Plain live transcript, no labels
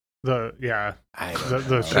I went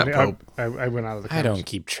out of the couch. I don't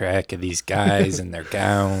keep track of these guys and their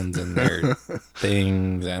gowns and their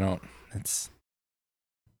things. It's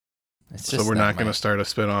just so we're not going to start a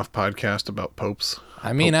spin-off podcast about popes.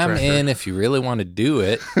 I mean, Pope I'm Tracker. in if you really want to do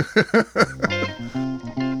it.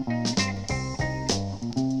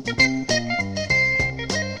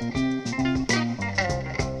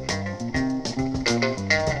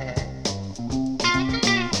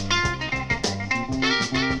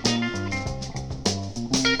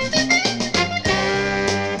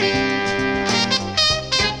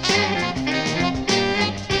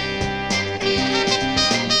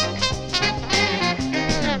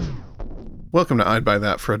 Welcome to I'd Buy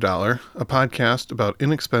That for $1, a podcast about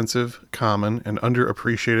inexpensive, common, and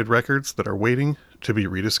underappreciated records that are waiting to be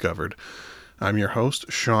rediscovered. I'm your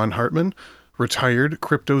host, Sean Hartman, retired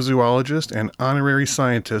cryptozoologist and honorary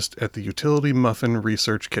scientist at the Utility Muffin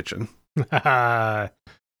Research Kitchen. The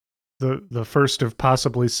first of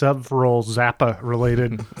possibly several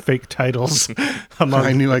Zappa-related fake titles.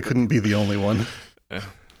 I knew I couldn't be the only one.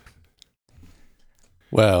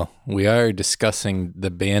 Well, we are discussing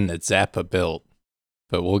the band that Zappa built,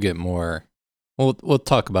 but we'll get more. We'll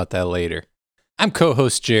talk about that later. I'm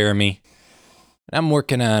co-host Jeremy, and I'm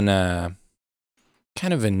working on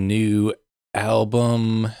kind of a new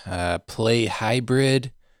album, play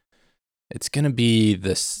hybrid. It's gonna be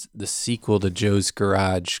the sequel to Joe's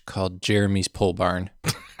Garage called Jeremy's Pole Barn.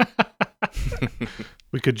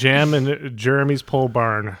 We could jam in Jeremy's Pole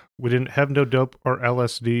Barn. We didn't have no dope or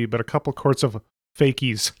LSD, but a couple quarts of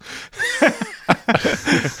fakies.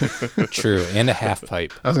 True, and a half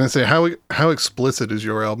pipe. I was going to say, how explicit is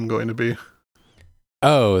your album going to be?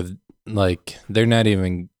 Oh, like they're not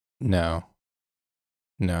even no.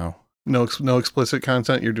 No explicit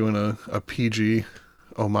content? You're doing a PG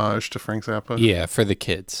homage to Frank Zappa? Yeah, for the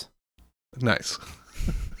kids. Nice.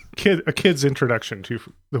 A kid's introduction to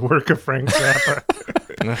the work of Frank Zappa.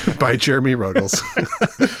 By Jeremy Rogels.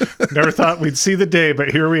 Never thought we'd see the day,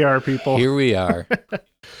 but here we are, people. Here we are.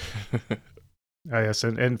 Yes,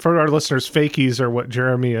 and for our listeners, fakies are what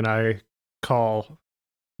Jeremy and I call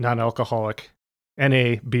non-alcoholic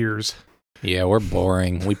NA beers. Yeah, we're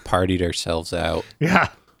boring. We partied ourselves out. Yeah.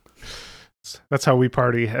 That's how we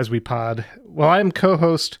party as we pod. Well, I'm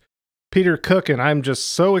co-host Peter Cook, and I'm just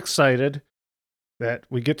so excited that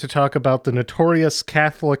we get to talk about the notorious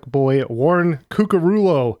Catholic boy Warren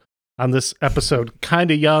Cucurullo on this episode.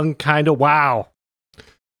 Kinda young, kinda wow.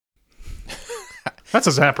 That's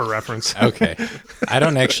a Zappa reference. Okay. I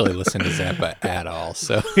don't actually listen to Zappa at all,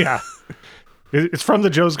 so. Yeah. It's from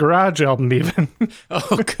the Joe's Garage album, even.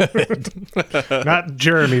 Oh, good. Not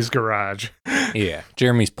Jeremy's Garage. Yeah,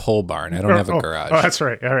 Jeremy's Pole Barn. I don't have a garage. Oh, that's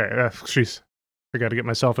right. All right. Jeez. I got to get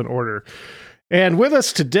myself in order. And with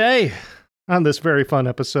us today on this very fun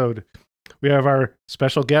episode, we have our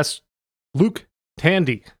special guest, Luke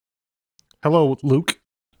Tandy. Hello, Luke.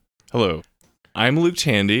 Hello. I'm Luke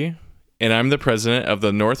Tandy, and I'm the president of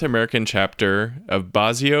the North American chapter of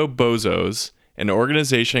Bazio Bozos, an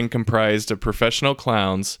organization comprised of professional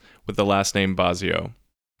clowns with the last name Bazio.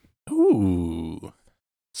 Ooh.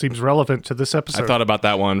 Seems relevant to this episode. I thought about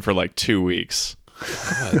that one for like 2 weeks.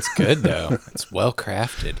 Oh, it's good, though. It's well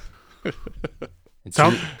crafted. It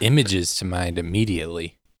images to mind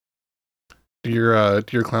immediately. Do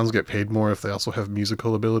your clowns get paid more if they also have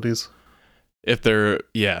musical abilities? If they're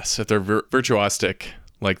virtuosic,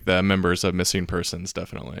 like the members of Missing Persons,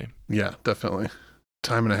 definitely. Yeah, definitely.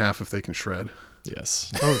 Time and a half if they can shred.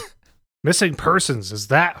 Yes. Oh, Missing Persons. Is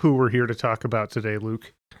that who we're here to talk about today,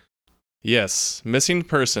 Luke? Yes. Missing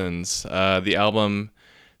Persons, the album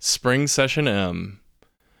Spring Session M,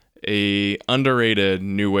 a underrated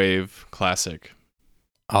new wave classic.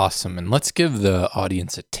 Awesome. And let's give the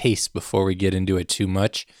audience a taste before we get into it too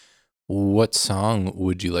much. What song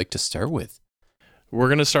would you like to start with? We're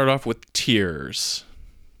going to start off with Tears.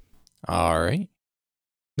 All right.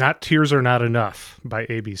 Not Tears Are Not Enough by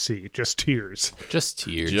ABC. Just Tears. Just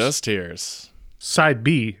Tears. Just Tears. Side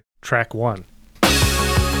B, track 1.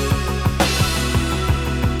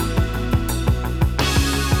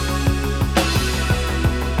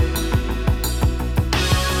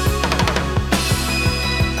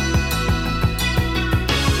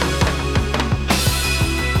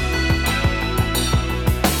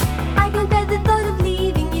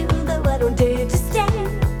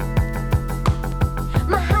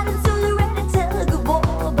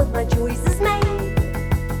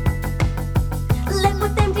 Left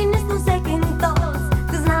with emptiness, no second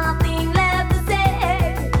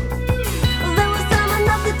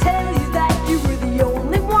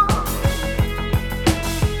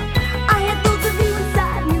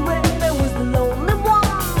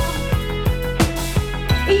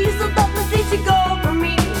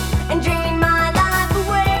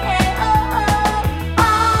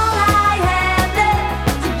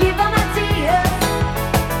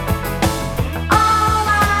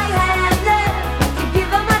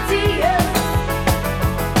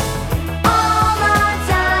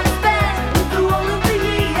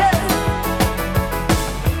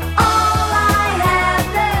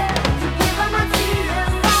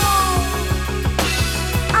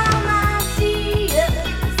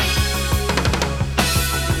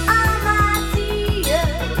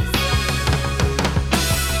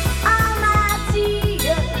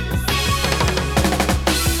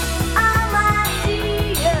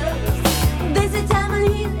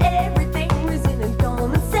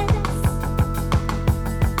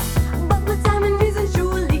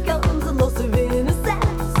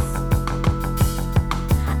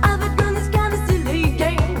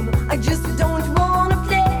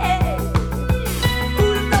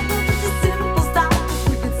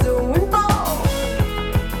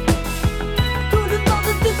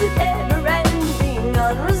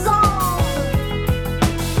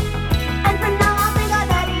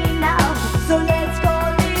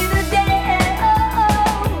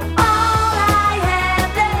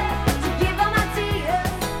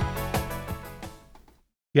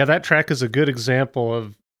Yeah, that track is a good example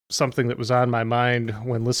of something that was on my mind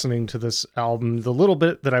when listening to this album. The little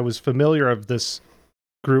bit that I was familiar of this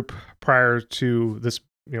group prior to this,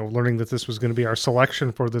 learning that this was going to be our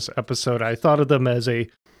selection for this episode, I thought of them as a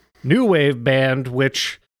new wave band,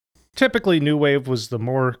 which typically new wave was the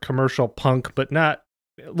more commercial punk, but not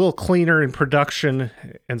a little cleaner in production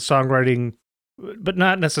and songwriting, but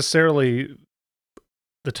not necessarily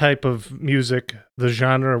the type of music, the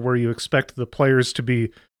genre where you expect the players to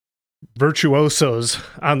be virtuosos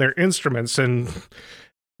on their instruments. And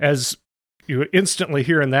as you instantly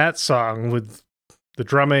hear in that song with the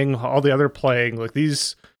drumming, all the other playing, like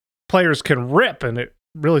these players can rip. And it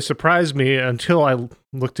really surprised me until I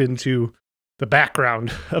looked into the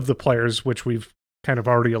background of the players, which we've kind of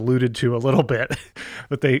already alluded to a little bit,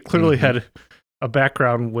 but they clearly had a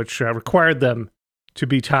background which required them to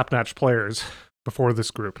be top-notch players before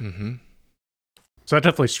this group. So that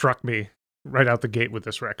definitely struck me right out the gate with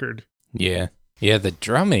this record. Yeah, the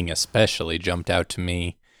drumming especially jumped out to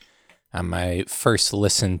me. On my first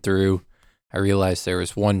listen through, I realized there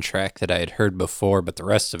was one track that I had heard before, but the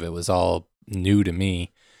rest of it was all new to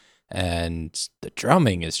me. And the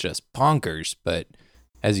drumming is just bonkers, but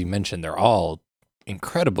as you mentioned, they're all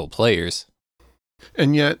incredible players.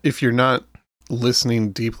 And yet, if you're not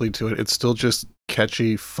listening deeply to it, it's still just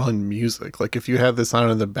catchy, fun music. Like if you have this on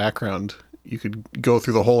in the background, you could go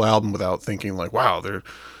through the whole album without thinking like, wow,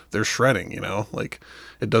 they're shredding, like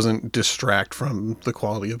it doesn't distract from the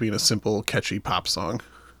quality of being a simple, catchy pop song.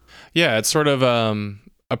 Yeah, it's sort of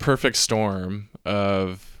a perfect storm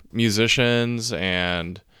of musicians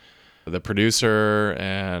and the producer,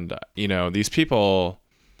 and these people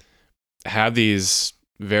have these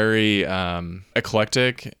very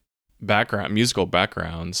eclectic musical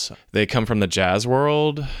backgrounds. They come from the jazz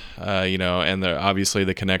world, and obviously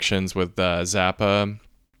the connections with Zappa.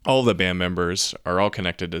 All the band members are all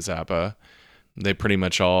connected to Zappa. They pretty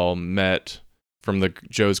much all met from the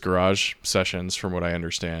Joe's Garage sessions, from what I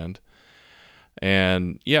understand.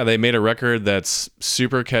 And yeah, they made a record that's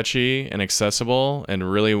super catchy and accessible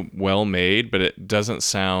and really well made, but it doesn't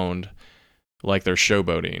sound like they're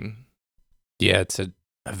showboating. Yeah, it's a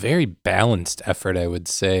very balanced effort, I would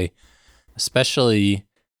say. Especially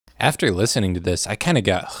after listening to this, I kind of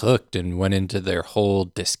got hooked and went into their whole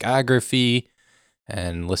discography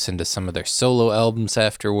and listened to some of their solo albums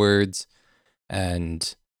afterwards.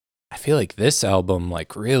 And I feel like this album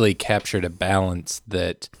really captured a balance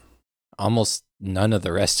that almost none of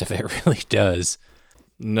the rest of it really does.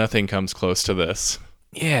 Nothing comes close to this.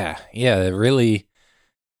 Yeah, it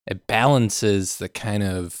balances the kind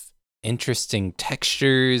of interesting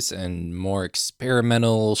textures and more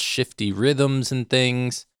experimental, shifty rhythms and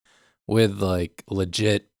things with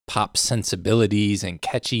legit pop sensibilities and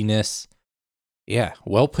catchiness. Yeah,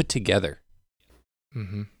 well put together.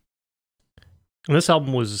 And this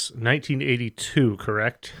album was 1982,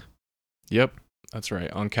 correct? Yep, that's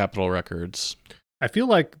right, on Capitol Records. I feel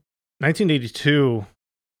like 1982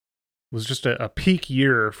 was just a peak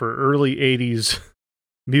year for early 80s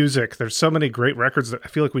music. There's so many great records that I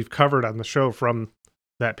feel like we've covered on the show from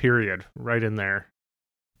that period, right in there.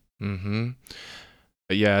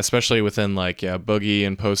 Yeah, especially within boogie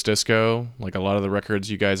and post-disco, a lot of the records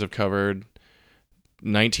you guys have covered.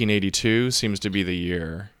 1982 seems to be the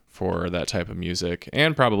year for that type of music,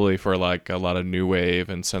 and probably for a lot of new wave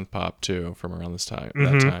and synth pop too from around this time.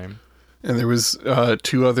 That time. And there was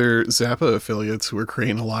two other Zappa affiliates who were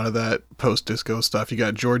creating a lot of that post-disco stuff. You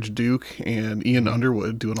got George Duke and Ian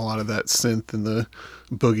Underwood doing a lot of that synth in the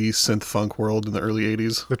boogie synth funk world in the early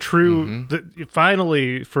 80s. The true,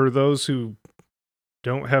 finally, for those who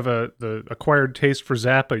don't have the acquired taste for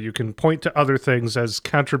Zappa, you can point to other things as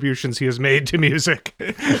contributions he has made to music.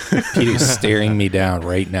 Peter's staring me down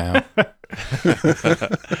right now.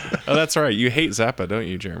 Oh, that's right. You hate Zappa, don't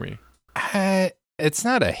you, Jeremy? It's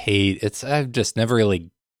not a hate. I've just never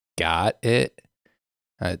really got it.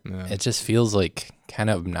 It just feels kind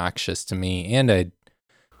of obnoxious to me. And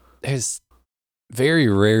there's very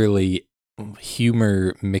rarely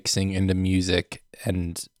humor mixing into music,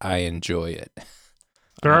 and I enjoy it.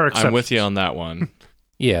 There are exceptions. I'm with you on that one.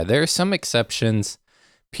 Yeah, there are some exceptions.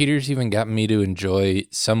 Peter's even got me to enjoy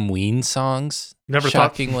some Ween songs.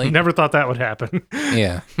 Shockingly. Never thought that would happen.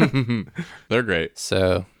 Yeah. They're great.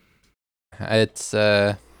 So it's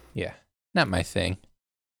not my thing.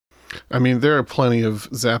 I mean, there are plenty of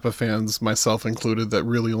Zappa fans, myself included, that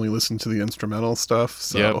really only listen to the instrumental stuff.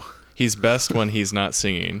 So yep. He's best when he's not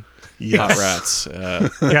singing. Yes. Hot Rats.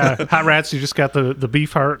 Yeah, Hot Rats. You just got the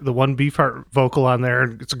Beefheart, the one Beefheart vocal on there.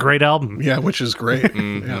 It's a great album. Yeah, which is great.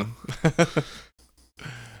 Yeah.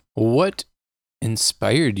 What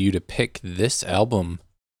inspired you to pick this album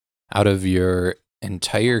out of your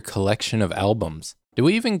entire collection of albums. Do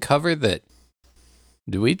we even cover that?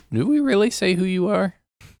 Do we really say who you are?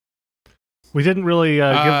 We didn't really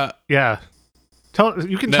yeah.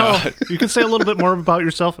 You can say a little bit more about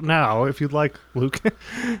yourself now if you'd like, Luke.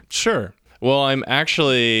 Sure. Well, I'm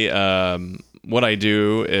actually what I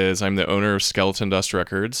do is I'm the owner of Skeleton Dust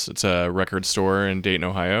Records. It's a record store in Dayton,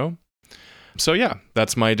 Ohio. So yeah,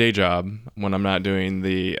 that's my day job when I'm not doing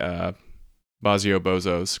the Bazio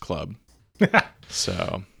Bozos Club.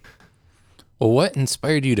 So, well, what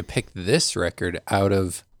inspired you to pick this record out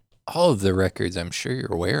of all of the records I'm sure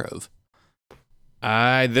you're aware of?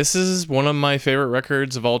 This is one of my favorite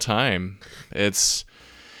records of all time. It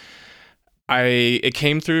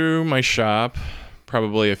came through my shop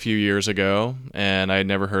probably a few years ago, and I had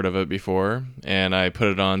never heard of it before, and I put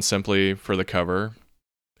it on simply for the cover.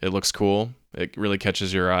 It looks cool. It really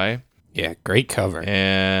catches your eye. Yeah, great cover.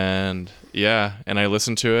 And I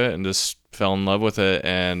listened to it and just fell in love with it,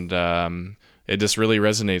 and it just really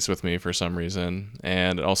resonates with me for some reason.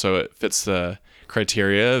 And also it fits the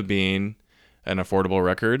criteria of being an affordable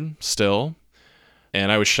record still.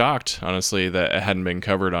 And I was shocked, honestly, that it hadn't been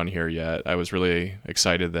covered on here yet. I was really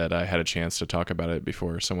excited that I had a chance to talk about it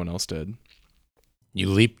before someone else did. You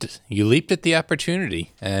leaped at the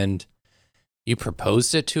opportunity, and you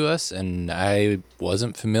proposed it to us, and I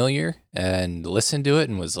wasn't familiar and listened to it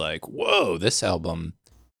and was like, whoa, this album,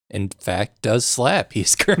 in fact, does slap.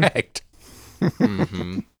 He's correct.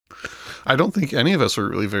 Mm-hmm. I don't think any of us were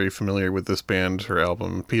really very familiar with this band or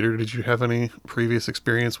album. Peter, did you have any previous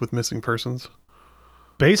experience with Missing Persons?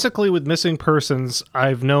 Basically, with Missing Persons,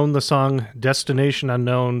 I've known the song Destination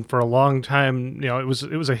Unknown for a long time. You know, it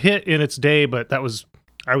was a hit in its day, but I was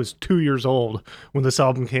 2 years old when this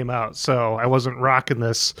album came out, so I wasn't rocking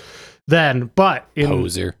this then. But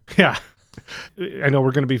Poser. Yeah. I know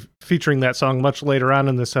we're going to be featuring that song much later on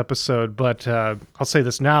in this episode, but I'll say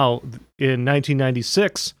this now. In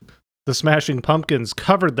 1996, the Smashing Pumpkins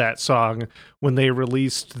covered that song when they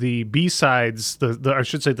released the B-sides, I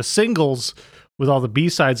should say the singles with all the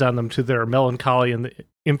B-sides on them to their Melancholy and the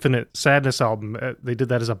Infinite Sadness album. They did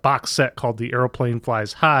that as a box set called The Aeroplane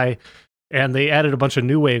Flies High, and they added a bunch of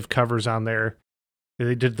new wave covers on there.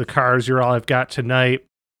 They did The Cars, You're All I've Got Tonight,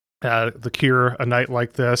 The Cure, A Night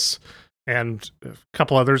Like This, and a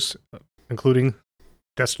couple others, including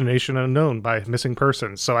Destination Unknown by Missing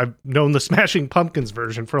Persons. So I've known the Smashing Pumpkins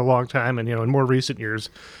version for a long time, and in more recent years,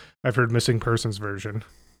 I've heard Missing Persons version.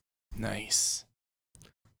 Nice.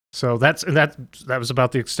 So that was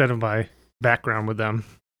about the extent of my background with them.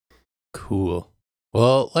 Cool.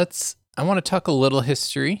 Well, I want to talk a little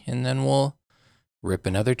history, and then we'll rip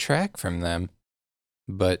another track from them.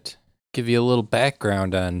 But give you a little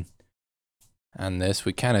background on this.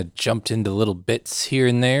 We kind of jumped into little bits here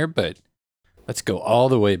and there, but let's go all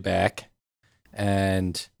the way back.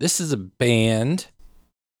 And this is a band.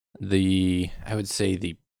 I would say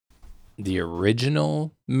the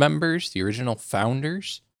original members, the original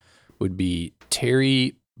founders, would be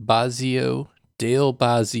Terry Bozzio, Dale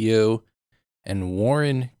Bozzio, and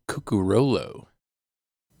Warren Cucurullo.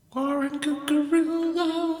 Warren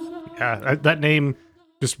Cucurullo. Yeah, that name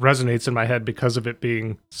just resonates in my head because of it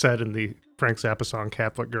being said in the Frank Zappa song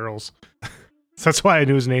 "Catholic Girls." So that's why I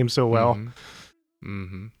knew his name so well. Mm-hmm.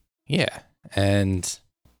 Mm-hmm. Yeah, and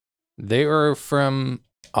they were from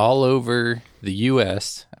all over the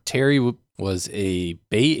U.S. Terry was a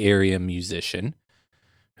Bay Area musician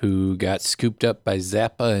who got scooped up by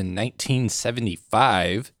Zappa in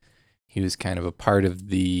 1975. He was kind of a part of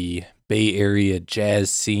the Bay Area jazz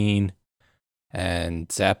scene, and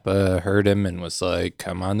Zappa heard him and was like,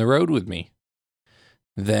 come on the road with me.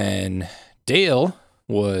 Then Dale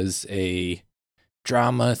was a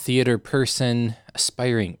drama theater person,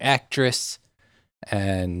 aspiring actress,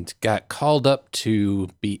 and got called up to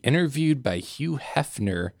be interviewed by Hugh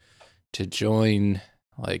Hefner to join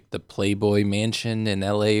like the Playboy Mansion in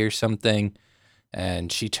LA or something.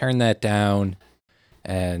 And she turned that down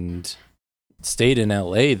and stayed in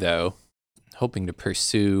LA though, hoping to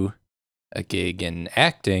pursue a gig in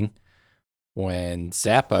acting, when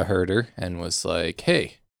Zappa heard her and was like,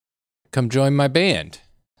 hey, come join my band.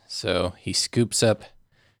 So he scoops up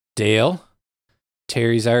Dale.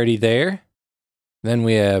 Terry's already there. Then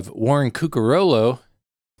we have Warren Cucurullo,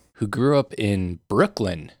 who grew up in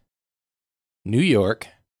Brooklyn, New York,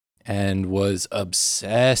 and was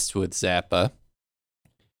obsessed with Zappa.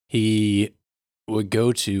 He would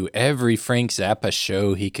go to every Frank Zappa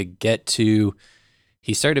show he could get to.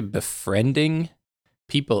 He started befriending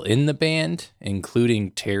people in the band,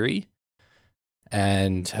 including Terry,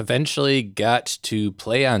 and eventually got to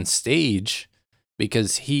play on stage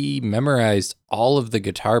because he memorized all of the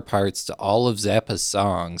guitar parts to all of Zappa's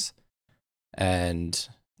songs and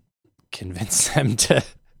convinced them to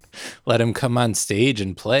let him come on stage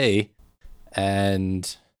and play.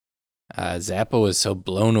 And Zappa was so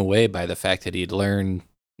blown away by the fact that he'd learned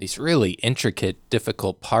these really intricate,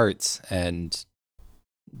 difficult parts, and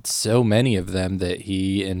so many of them that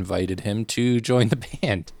he invited him to join the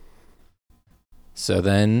band. So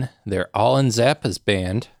then they're all in Zappa's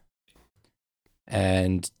band,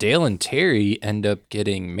 and Dale and Terry end up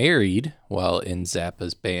getting married while in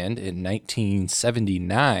Zappa's band in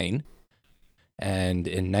 1979. And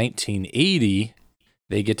in 1980,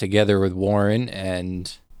 they get together with Warren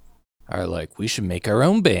and are like, we should make our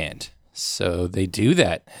own band. So they do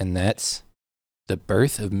that, and that's the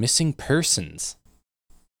birth of Missing Persons.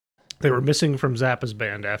 They were missing from Zappa's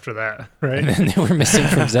band after that, right? And then they were missing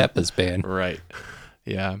from Zappa's band. Right.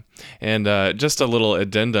 Yeah. And just a little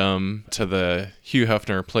addendum to the Hugh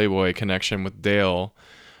Hefner Playboy connection with Dale.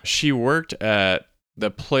 She worked at the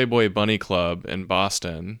Playboy Bunny Club in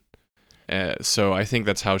Boston. So I think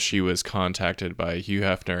that's how she was contacted by Hugh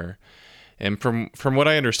Hefner. And from what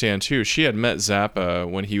I understand, too, she had met Zappa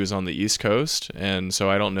when he was on the East Coast. And so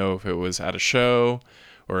I don't know if it was at a show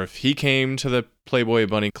or if he came to the Playboy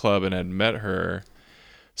Bunny Club and had met her.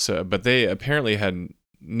 But they apparently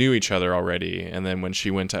knew each other already. And then when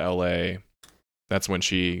she went to LA, that's when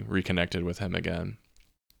she reconnected with him again.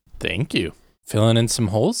 Thank you. Filling in some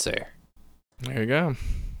holes there. There you go.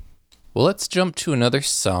 Well, let's jump to another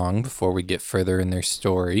song before we get further in their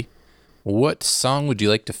story. What song would you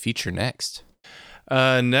like to feature next?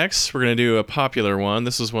 Next, we're going to do a popular one.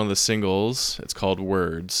 This is one of the singles. It's called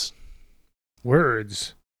Words.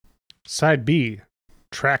 Words. Side B,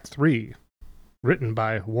 track 3. Written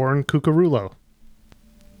by Warren Cucurullo.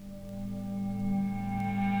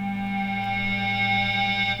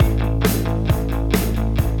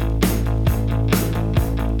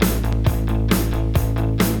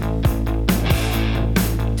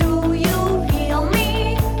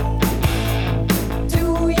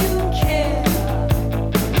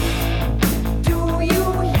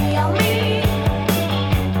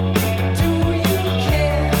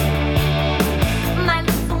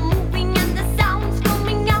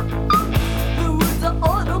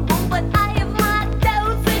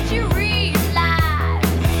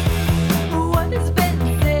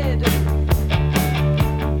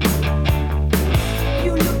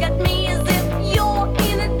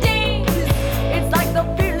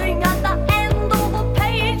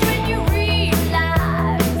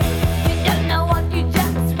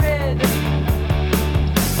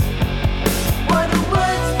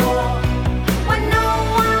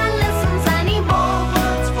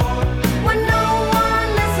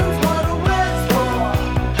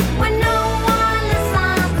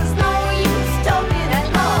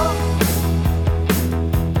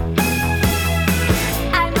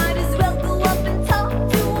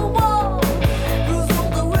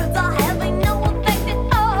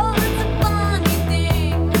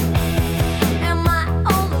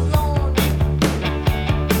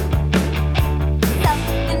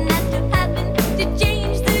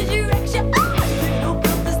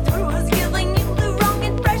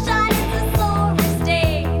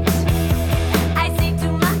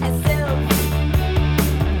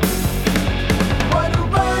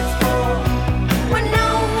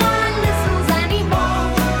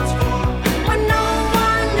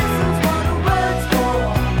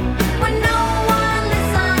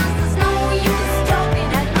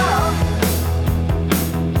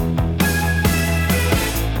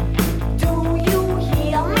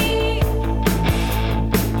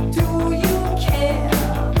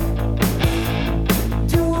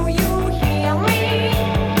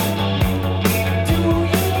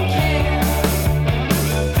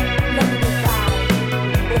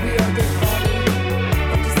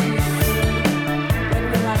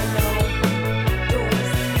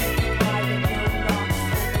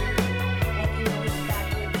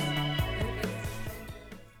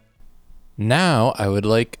 Now I would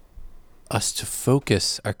like us to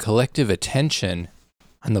focus our collective attention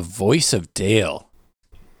on the voice of Dale.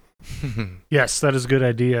 Yes, that is a good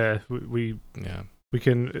idea. We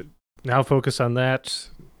can now focus on that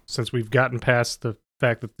since we've gotten past the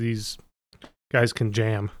fact that these guys can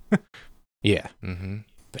jam. Yeah. Mm-hmm.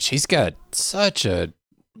 But she's got such a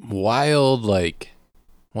wild,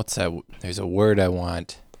 what's that? There's a word I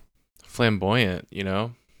want. Flamboyant, you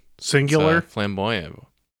know? Singular? Flamboyant.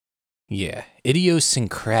 Yeah.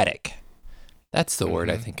 Idiosyncratic. That's the word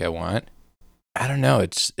I think I want. I don't know.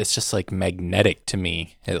 It's just magnetic to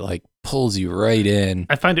me. It pulls you right in.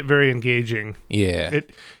 I find it very engaging. Yeah.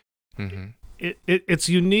 it's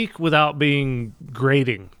unique without being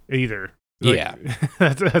grating either. Like, Yeah.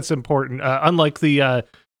 that's important. Unlike the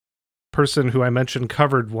person who I mentioned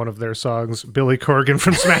covered one of their songs, Billy Corgan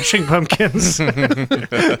from Smashing Pumpkins.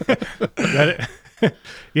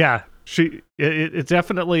 Yeah, it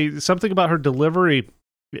definitely, something about her delivery,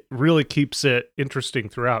 it really keeps it interesting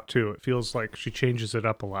throughout too. It feels like she changes it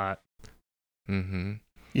up a lot. Mm-hmm.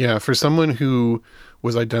 Yeah, for someone who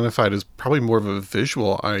was identified as probably more of a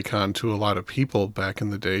visual icon to a lot of people back in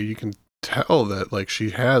the day, you can tell that like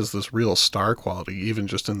she has this real star quality, even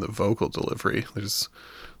just in the vocal delivery. There's,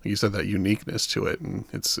 like you said, that uniqueness to it, and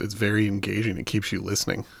it's very engaging. It keeps you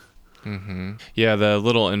listening. Mm-hmm. Yeah, the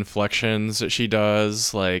little inflections that she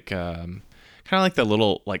does, like kind of like the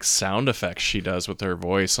little like sound effects she does with her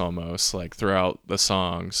voice, almost like throughout the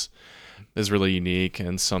songs, is really unique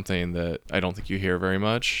and something that I don't think you hear very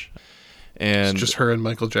much. And It's just her and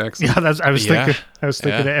Michael Jackson. Yeah, I was Yeah.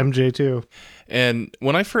 thinking of MJ too. And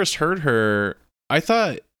when I first heard her, I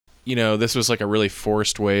thought, this was like a really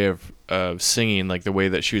forced way of singing, like the way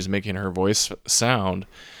that she was making her voice sound.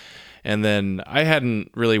 And then I hadn't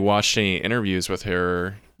really watched any interviews with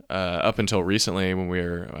her up until recently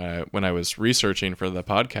when I was researching for the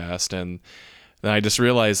podcast, and then I just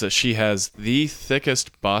realized that she has the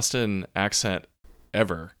thickest Boston accent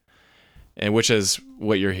ever, and which is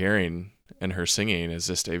what you're hearing in her singing is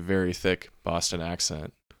just a very thick Boston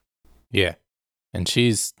accent. Yeah. And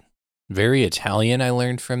she's very Italian, I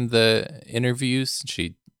learned from the interviews.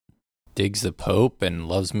 She digs the Pope and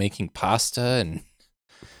loves making pasta, and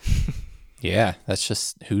yeah, that's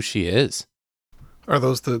just who she is. Are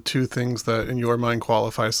those the two things that in your mind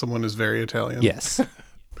qualify someone as very Italian? Yes.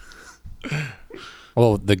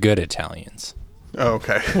 Well, the good Italians. Oh,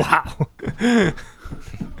 okay. Wow.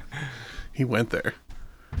 He went there.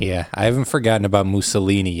 Yeah, I haven't forgotten about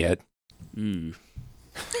Mussolini yet.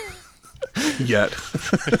 Yet.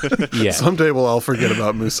 Yeah. Someday we'll all forget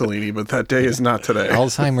about Mussolini, but that day is not today.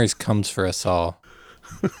 Alzheimer's comes for us all.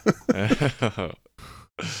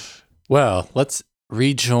 Well, let's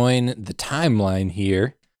rejoin the timeline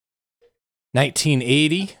here.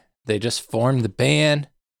 1980, they just formed the band,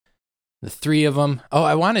 the three of them. Oh,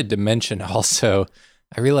 I wanted to mention also,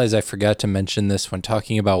 I realized I forgot to mention this when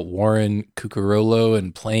talking about Warren Cucurullo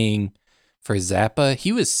and playing for Zappa.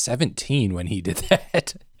 He was 17 when he did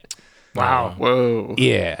that. Wow. Whoa.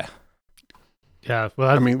 Yeah. Yeah. Well,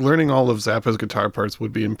 I mean, learning all of Zappa's guitar parts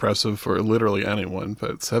would be impressive for literally anyone,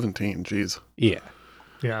 but 17, geez. Yeah.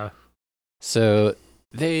 yeah. So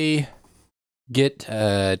they get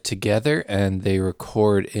together and they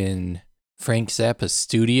record in Frank Zappa's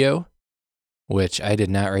studio, which I did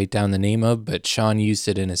not write down the name of, but Sean used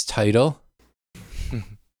it in his title.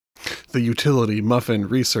 The Utility Muffin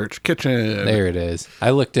Research Kitchen. There it is. I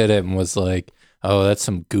looked at it and was like, oh, that's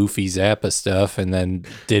some goofy Zappa stuff, and then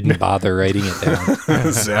didn't bother writing it down.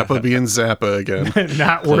 Zappa being Zappa again.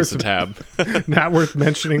 not Close worth the tab. not worth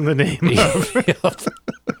mentioning the name of.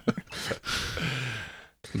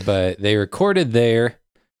 But they recorded there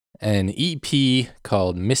an EP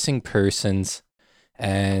called Missing Persons,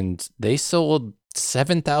 and they sold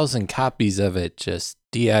 7,000 copies of it, just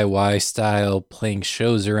DIY style, playing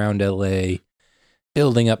shows around LA,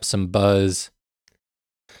 building up some buzz.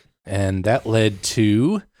 And that led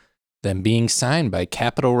to them being signed by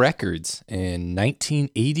Capitol Records in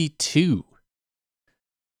 1982.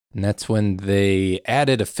 And that's when they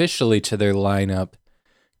added officially to their lineup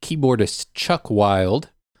keyboardist Chuck Wilde,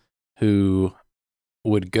 who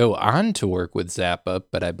would go on to work with Zappa,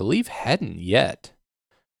 but I believe hadn't yet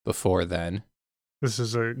before then. This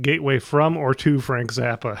is a gateway from or to Frank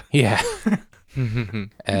Zappa. Yeah.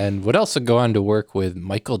 And would also go on to work with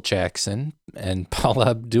Michael Jackson and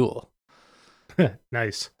Paula Abdul.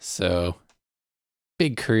 Nice. So,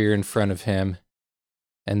 big career in front of him.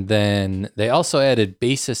 And then they also added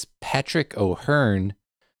bassist Patrick O'Hearn,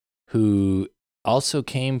 who also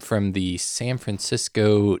came from the San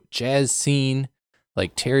Francisco jazz scene,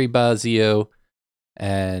 like Terry Bozzio,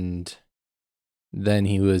 and then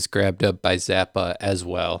he was grabbed up by Zappa as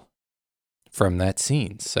well from that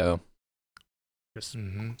scene. So, Just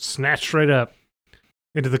snatched right up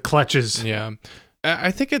into the clutches. Yeah.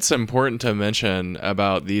 I think it's important to mention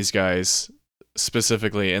about these guys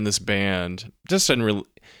specifically in this band, just in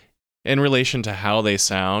relation to how they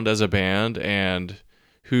sound as a band and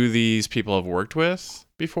who these people have worked with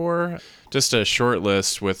before. Just a short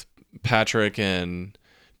list with Patrick and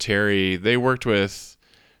Terry. They worked with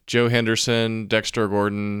Joe Henderson, Dexter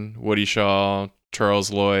Gordon, Woody Shaw,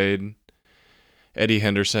 Charles Lloyd, Eddie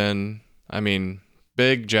Henderson. I mean,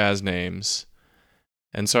 big jazz names.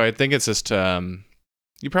 And so I think it's just,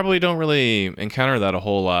 you probably don't really encounter that a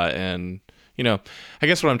whole lot in, I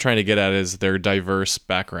guess what I'm trying to get at is their diverse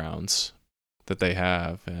backgrounds that they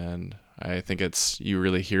have. And I think you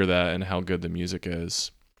really hear that in how good the music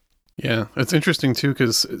is. Yeah, it's interesting too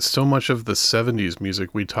because so much of the 70s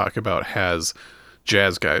music we talk about has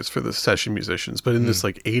jazz guys for the session musicians, but in this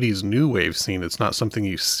like 80s new wave scene, it's not something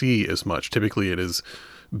you see as much. Typically it is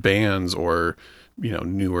bands or,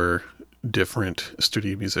 newer, different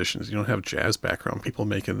studio musicians. You don't have jazz background people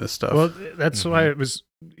making this stuff. Well, that's why it was,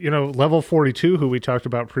 Level 42, who we talked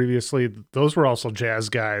about previously, those were also jazz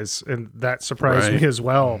guys, and that surprised me as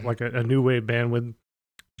well, like a new wave band with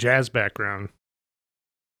jazz background.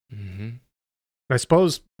 Mm-hmm. I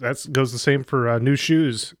suppose that goes the same for New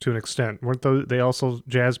Shoes to an extent. Weren't they also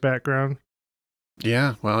jazz background?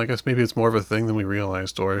 Yeah, well, I guess maybe it's more of a thing than we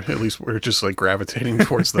realized, or at least we're just like gravitating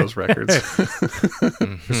towards those records.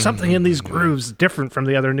 There's something in these grooves different from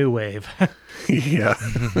the other new wave. Yeah.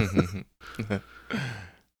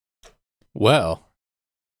 Well,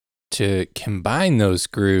 to combine those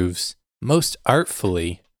grooves most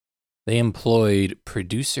artfully, they employed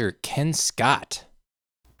producer Ken Scott.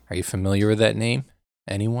 Are you familiar with that name?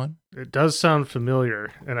 Anyone? It does sound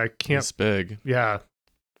familiar, and I can't... It's big. Yeah,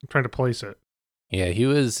 I'm trying to place it. Yeah, he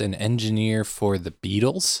was an engineer for the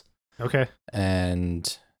Beatles. Okay.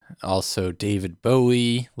 And also David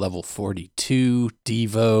Bowie, Level 42,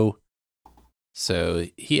 Devo. So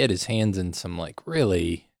he had his hands in some like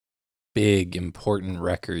really big, important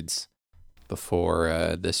records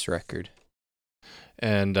before this record.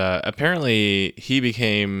 And apparently he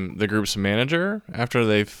became the group's manager after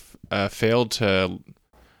they failed to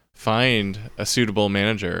find a suitable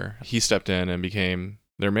manager. He stepped in and became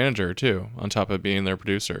their manager too, on top of being their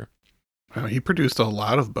producer. Wow, he produced a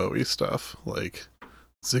lot of Bowie stuff, like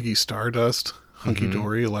Ziggy Stardust, Hunky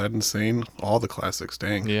Dory, Aladdin Sane, all the classics,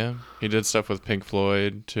 dang. Yeah, he did stuff with Pink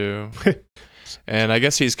Floyd too. And I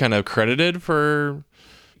guess he's kind of credited for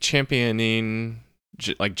championing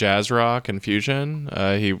like jazz rock and fusion.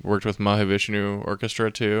 He worked with Mahavishnu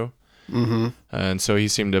Orchestra too. Mm-hmm. And so he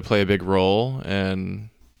seemed to play a big role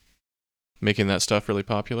in making that stuff really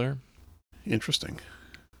popular. Interesting.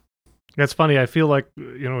 That's funny. I feel like,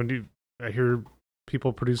 when I hear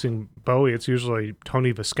people producing Bowie, it's usually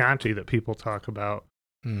Tony Visconti that people talk about.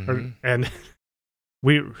 Mm-hmm. And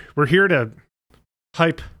we're here to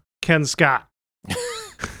hype Ken Scott.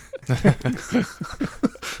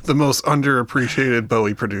 The most underappreciated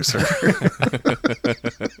Bowie producer.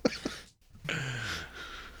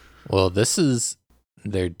 Well, this is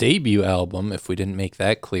their debut album, if we didn't make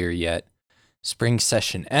that clear yet. Spring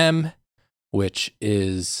Session M, which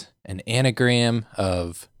is an anagram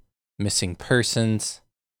of missing persons.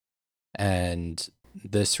 And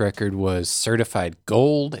this record was certified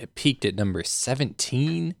gold. It peaked at number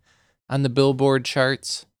 17 on the Billboard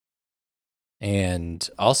charts. And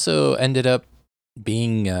also ended up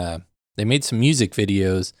being, they made some music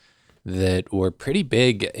videos that were pretty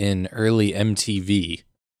big in early MTV.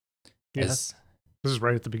 Yeah. This is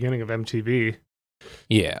right at the beginning of MTV.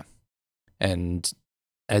 Yeah. And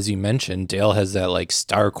as you mentioned, Dale has that like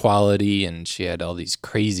star quality, and she had all these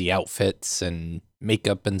crazy outfits and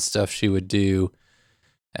makeup and stuff she would do.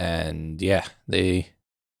 And yeah, they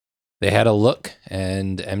had a look,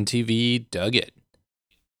 and MTV dug it.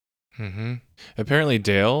 Mm-hmm. Apparently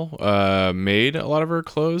Dale made a lot of her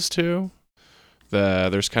clothes too.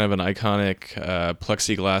 There's kind of an iconic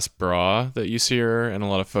plexiglass bra that you see her in a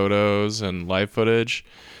lot of photos and live footage.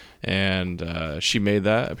 And she made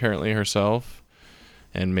that apparently herself.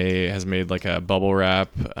 And has made like a bubble wrap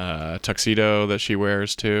tuxedo that she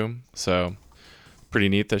wears too. So pretty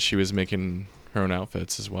neat that she was making her own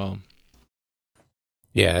outfits as well.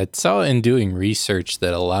 Yeah, I saw in doing research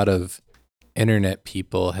that a lot of internet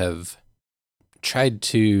people have tried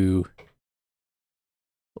to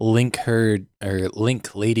link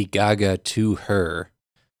Lady Gaga to her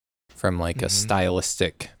from like a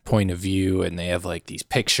stylistic point of view. And they have like these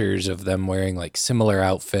pictures of them wearing like similar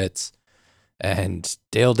outfits. And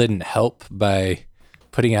Dale didn't help by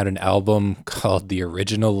putting out an album called The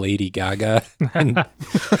Original Lady Gaga in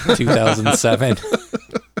 2007.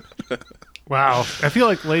 Wow. I feel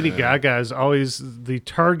like Lady Gaga is always the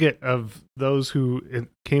target of those who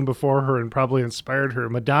came before her and probably inspired her.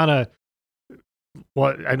 Madonna,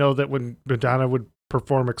 I know that when Madonna would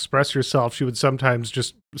perform Express Yourself, she would sometimes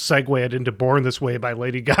just segue it into Born This Way by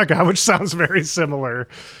Lady Gaga, which sounds very similar.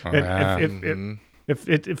 It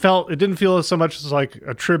didn't feel so much as like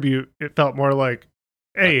a tribute. It felt more like,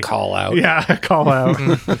 hey, a call out. Yeah, a call out.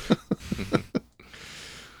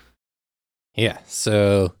 Yeah.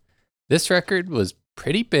 So this record was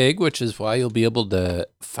pretty big, which is why you'll be able to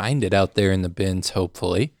find it out there in the bins,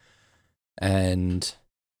 hopefully. And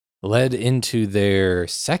led into their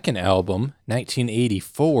second album,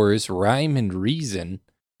 1984's Rhyme and Reason,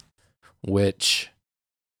 which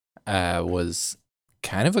was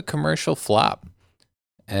kind of a commercial flop.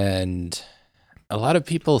 And a lot of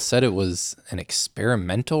people said it was an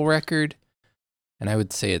experimental record, and I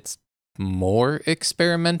would say it's more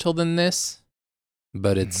experimental than this,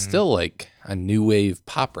 but it's still like a new wave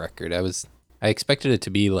pop record. I expected it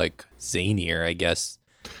to be like zanier, I guess,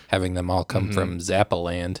 having them all come from Zappa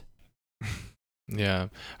land. Yeah.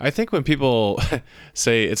 I think when people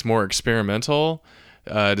say it's more experimental,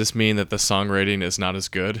 just mean that the songwriting is not as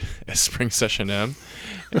good as Spring Session M,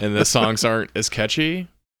 and the songs aren't as catchy,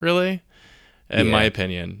 really, in my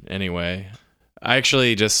opinion, anyway. I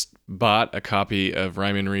actually just bought a copy of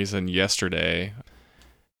Rhyme and Reason yesterday.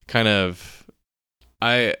 I'm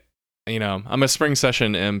a Spring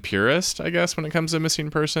Session M purist, I guess, when it comes to Missing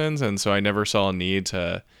Persons, and so I never saw a need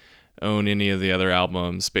to own any of the other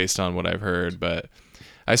albums based on what I've heard, but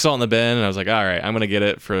I saw it in the bin and I was like, all right, I'm going to get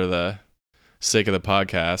it for the sake of the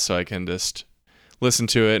podcast so I can just listen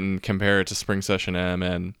to it and compare it to Spring Session M.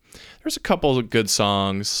 And there's a couple of good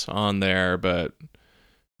songs on there, but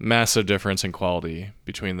massive difference in quality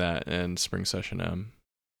between that and Spring Session M.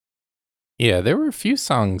 Yeah, there were a few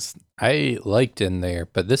songs I liked in there,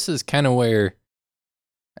 but this is kind of where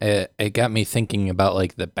it got me thinking about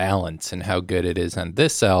like the balance and how good it is on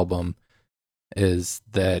this album. Is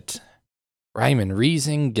that Rhyme and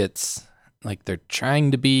Reason gets like they're trying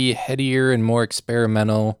to be headier and more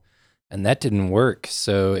experimental, and that didn't work.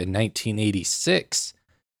 So in 1986,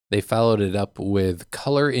 they followed it up with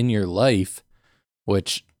Color in Your Life,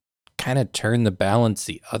 which kind of turned the balance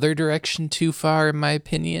the other direction too far, in my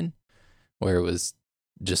opinion, where it was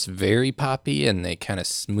just very poppy and they kind of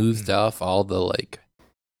smoothed off all the like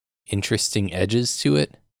interesting edges to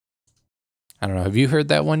it. I don't know. Have you heard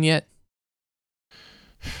that one yet?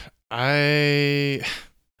 I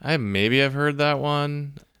maybe have heard that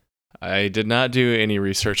one. I did not do any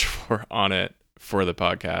research on it for the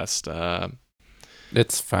podcast.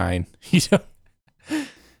 It's fine. You don't,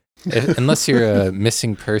 unless you're a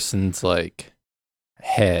Missing Persons like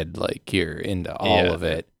head, like you're into all of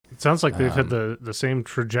it. It sounds like they've had the same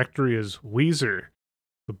trajectory as Weezer.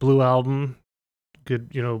 The Blue Album,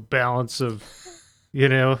 good, balance of,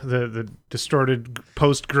 the distorted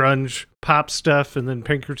post-grunge pop stuff, and then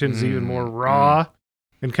Pinkerton's even more raw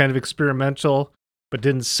and kind of experimental, but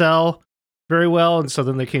didn't sell very well. And so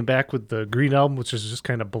then they came back with the Green Album, which is just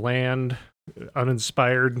kind of bland,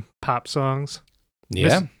 uninspired pop songs.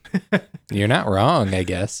 Yeah, you're not wrong, I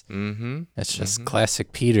guess. Mm-hmm. It's just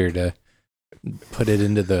classic Peter to put it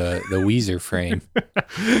into the Weezer frame.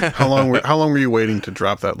 How long were you waiting to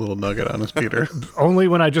drop that little nugget on us, Peter? Only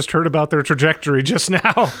when I just heard about their trajectory just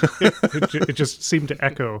now. It just seemed to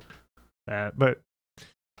echo that. But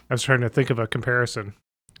I was trying to think of a comparison.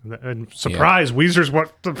 And surprise, Weezer's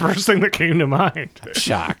the first thing that came to mind. I'm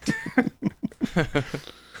shocked.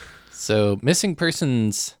 So Missing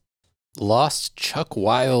Persons lost Chuck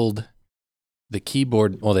Wild, the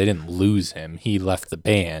keyboard. Well, they didn't lose him. He left the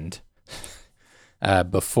band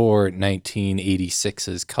before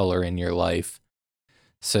 1986's Color in Your Life.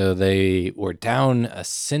 So they were down a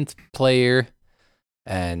synth player,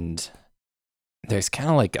 and there's kind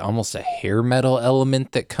of like almost a hair metal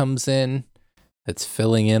element that comes in that's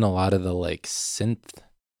filling in a lot of the like synth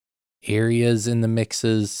areas in the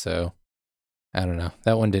mixes. So I don't know.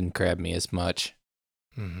 That one didn't grab me as much.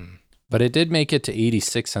 Mm-hmm. But it did make it to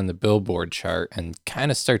 86 on the Billboard chart and kind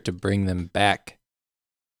of start to bring them back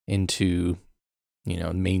into,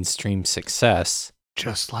 mainstream success.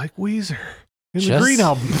 Just like Weezer in the Green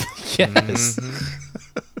Album. Yes.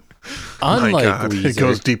 Mm-hmm. Unlike My God, Weezer. it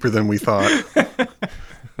goes deeper than we thought.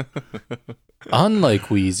 Unlike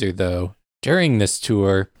Weezer, though, during this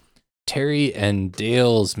tour, Terry and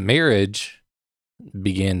Dale's marriage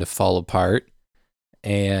began to fall apart,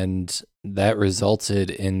 and that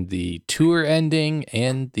resulted in the tour ending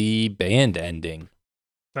and the band ending.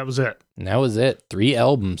 That was it. And that was it. 3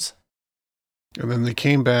 albums. And then they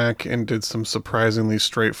came back and did some surprisingly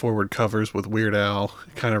straightforward covers with Weird Al.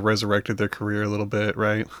 Kind of resurrected their career a little bit,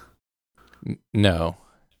 right? No.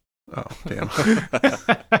 Oh, damn.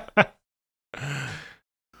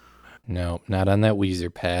 No, not on that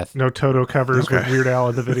Weezer path. No Toto covers with Okay. Weird Al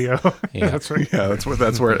in the video. Yeah. That's right. Yeah,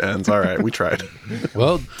 that's where it ends. All right, we tried.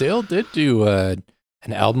 Well, Dale did do an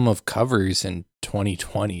album of covers in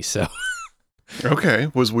 2020, so Okay,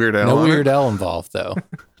 was Weird Al no on it? Weird Al involved, though.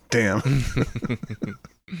 Damn.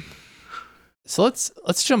 So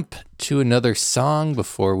let's jump to another song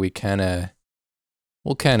before we'll kind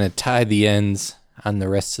of tie the ends on the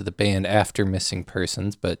rest of the band after Missing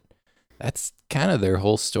Persons. But That's kind of their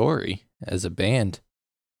whole story as a band.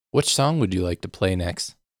 Which song would you like to play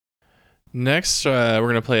next? Next, we're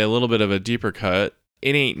going to play a little bit of a deeper cut.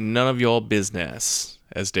 It ain't none of y'all business,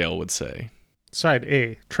 as Dale would say. Side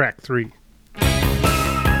A, track 3.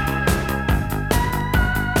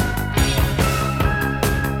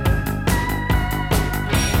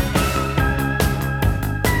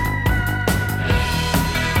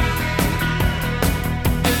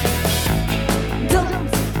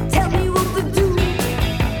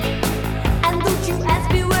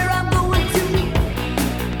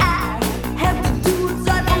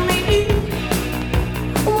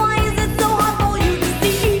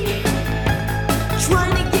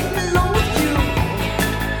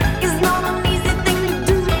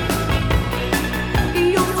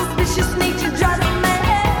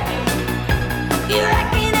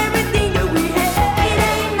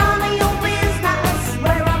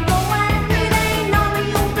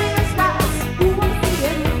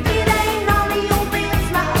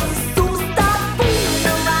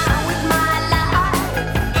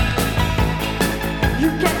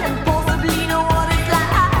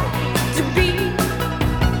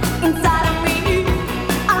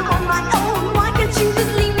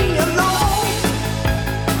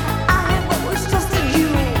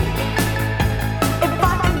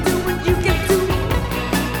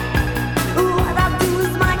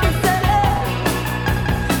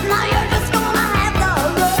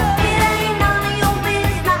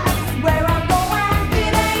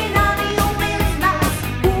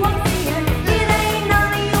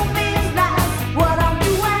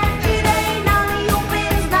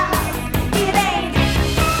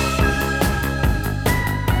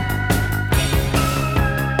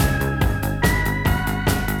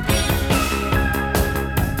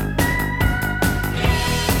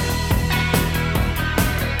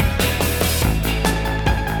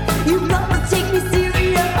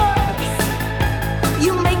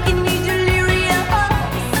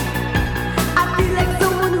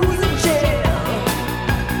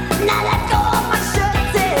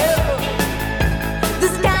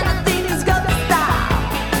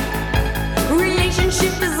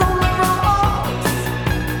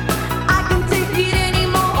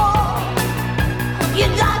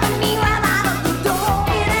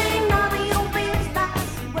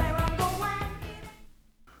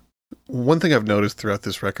 One thing I've noticed throughout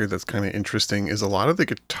this record that's kind of interesting is a lot of the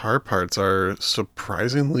guitar parts are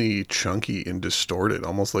surprisingly chunky and distorted,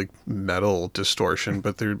 almost like metal distortion,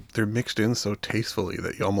 but they're mixed in so tastefully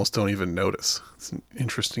that you almost don't even notice. It's an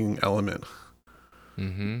interesting element.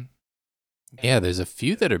 Mm-hmm. Yeah, there's a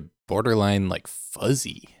few that are borderline like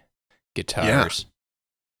fuzzy guitars. Yeah.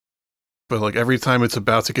 But like every time it's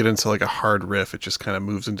about to get into like a hard riff, it just kind of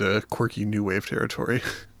moves into quirky new wave territory.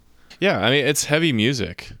 Yeah, I mean, it's heavy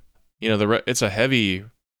music. You know, it's a heavy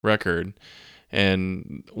record.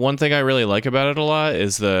 And one thing I really like about it a lot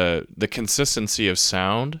is the consistency of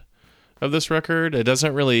sound of this record. It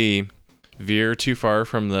doesn't really veer too far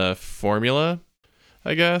from the formula,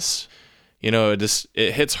 I guess. You know, it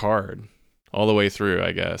hits hard all the way through,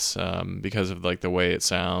 I guess, because of like the way it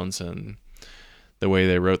sounds and the way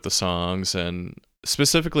they wrote the songs. And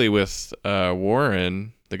specifically with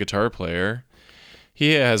Warren, the guitar player,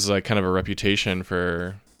 he has like kind of a reputation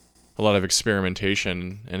for a lot of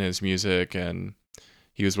experimentation in his music, and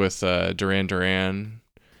he was with Duran Duran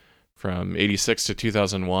from 86 to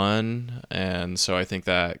 2001, and so I think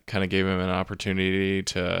that kind of gave him an opportunity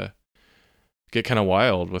to get kind of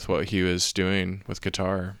wild with what he was doing with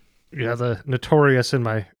guitar. Yeah, the Notorious in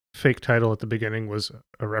my fake title at the beginning was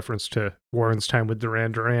a reference to Warren's time with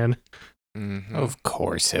Duran Duran. Mm-hmm. Of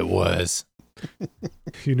course it was.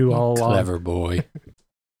 You knew all along. Clever boy.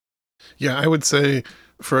 Yeah, I would say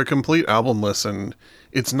for a complete album listen,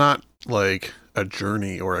 it's not like a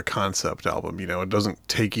journey or a concept album. You know, it doesn't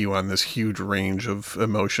take you on this huge range of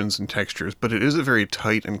emotions and textures, but it is a very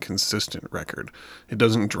tight and consistent record. It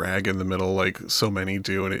doesn't drag in the middle like so many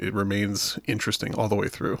do, and it remains interesting all the way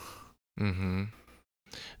through. Mm-hmm.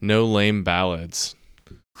 No lame ballads.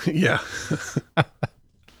 Yeah. That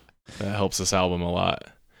helps this album a lot.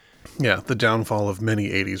 Yeah, the downfall of many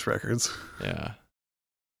 80s records. Yeah.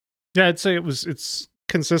 Yeah, I'd say it's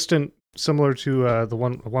consistent, similar to the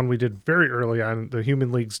one we did very early on, the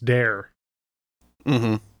Human League's Dare.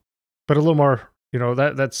 Mm-hmm. But a little more, you know,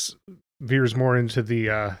 that's veers more into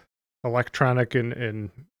the electronic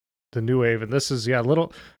and the new wave, and this is a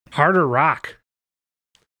little harder rock.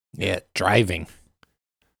 Yeah, driving.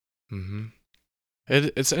 Mm-hmm.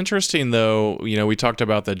 It's interesting though. You know, we talked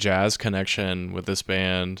about the jazz connection with this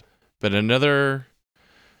band, but another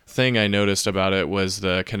thing I noticed about it was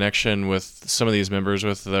the connection with some of these members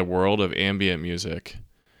with the world of ambient music,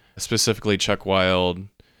 specifically Chuck Wild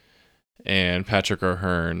and Patrick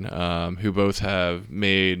O'Hearn, who both have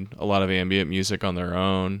made a lot of ambient music on their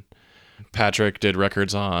own. Patrick did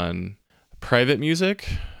records on Private Music,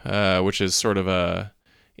 which is sort of a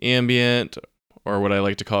ambient, or what I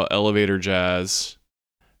like to call elevator jazz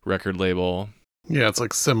record label. Yeah, it's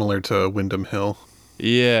like similar to Windham Hill.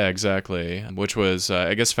 Yeah, exactly. Which was,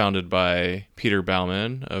 I guess, founded by Peter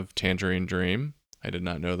Baumann of Tangerine Dream. I did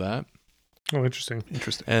not know that. Oh, interesting.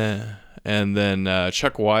 Interesting. And then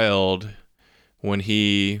Chuck Wild, when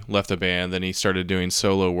he left the band, then he started doing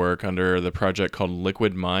solo work under the project called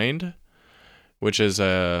Liquid Mind, which is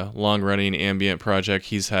a long-running ambient project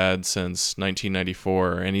he's had since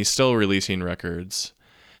 1994, and he's still releasing records.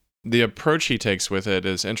 The approach he takes with it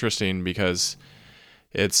is interesting because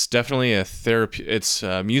it's definitely a therapy. It's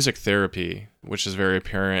music therapy, which is very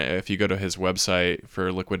apparent. If you go to his website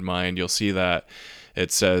for Liquid Mind, you'll see that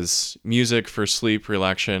it says music for sleep,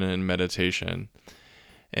 relaxation, and meditation.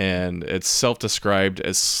 And it's self-described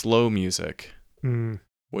as slow music,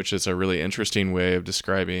 which is a really interesting way of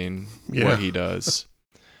describing what he does.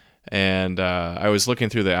 And I was looking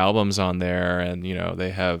through the albums on there, and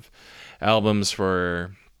they have albums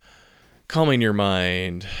for calming your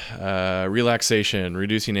mind, relaxation,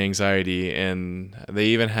 reducing anxiety, and they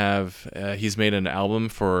even have he's made an album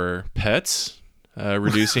for pets,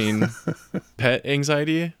 reducing pet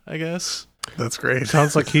anxiety, I guess. That's great.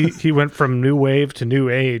 Sounds like he went from new wave to new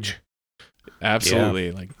age.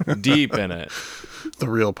 Absolutely, like deep in it. The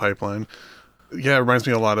real pipeline. Yeah, it reminds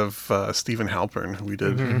me a lot of Stephen Halpern, who we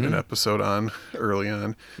did an episode on early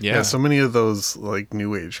on. Yeah, so many of those like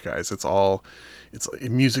new age guys, it's like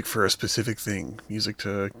music for a specific thing, music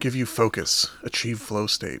to give you focus, achieve flow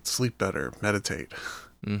state, sleep better, meditate.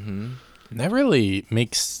 And that really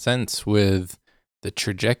makes sense with the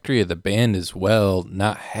trajectory of the band as well,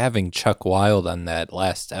 not having Chuck Wild on that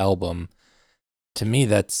last album. To me,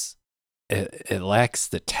 it lacks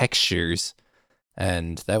the textures,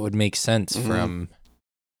 and that would make sense from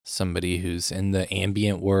somebody who's in the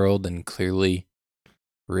ambient world and clearly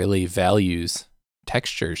really values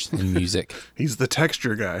textures in music. He's the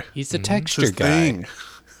texture guy. He's the texture guy.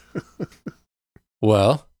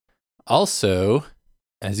 Well, also,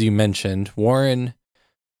 as you mentioned, Warren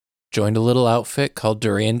joined a little outfit called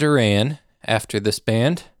Duran Duran after this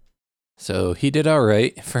band. So he did all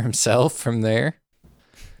right for himself from there.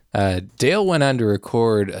 Dale went on to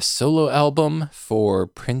record a solo album for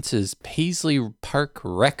Prince's Paisley Park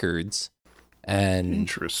Records. And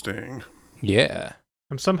interesting. Yeah.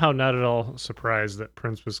 I'm somehow not at all surprised that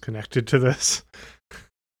Prince was connected to this.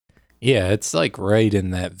 Yeah, it's like right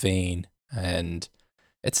in that vein. And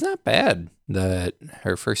it's not bad,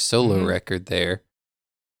 her first solo record there.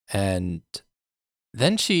 And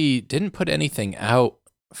then she didn't put anything out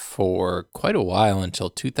for quite a while until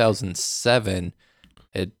 2007.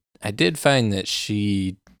 I did find that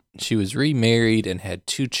she was remarried and had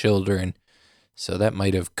 2 children, so that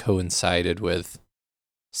might have coincided with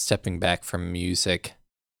stepping back from music.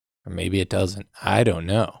 Or maybe it doesn't. I don't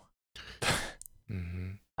know.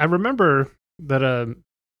 I remember that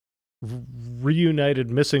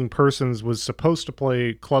Reunited Missing Persons was supposed to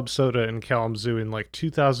play Club Soda in Kalamazoo in like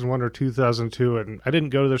 2001 or 2002, and I didn't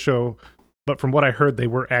go to the show, but from what I heard, they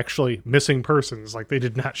were actually missing persons. Like, they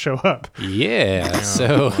did not show up. Yeah,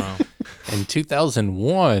 so in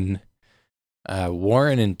 2001,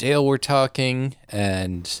 Warren and Dale were talking,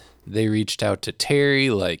 and they reached out to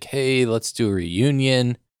Terry, like, hey, let's do a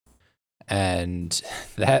reunion. And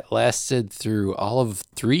that lasted through all of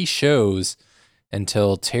 3 shows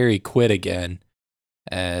until Terry quit again.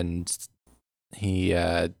 And he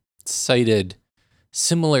cited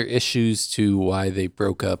similar issues to why they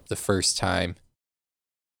broke up the first time,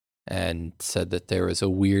 and said that there was a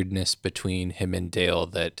weirdness between him and Dale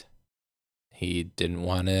that he didn't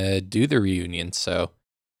want to do the reunion. So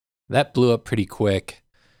that blew up pretty quick.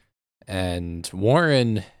 And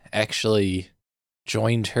Warren actually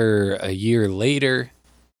joined her a year later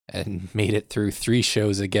and made it through 3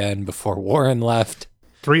 shows again before Warren left.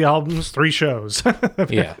 3 albums, 3 shows.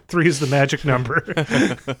 Yeah. 3 is the magic number.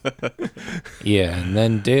 Yeah, and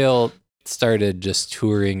then Dale started just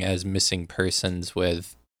touring as Missing Persons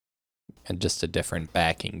with just a different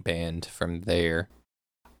backing band from there.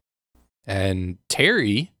 And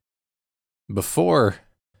Terry, before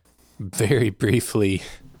very briefly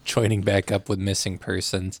joining back up with Missing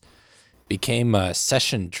Persons, became a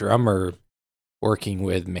session drummer working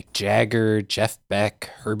with Mick Jagger, Jeff Beck,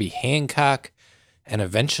 Herbie Hancock, and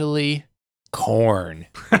eventually Korn.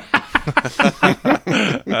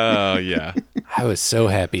 Oh, yeah. I was so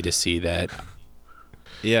happy to see that.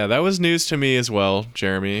 Yeah, that was news to me as well,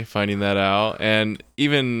 Jeremy, finding that out. And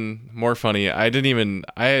even more funny,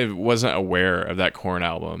 I wasn't aware of that Korn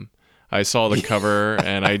album. I saw the cover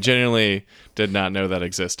and I genuinely did not know that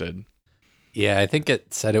existed. Yeah, I think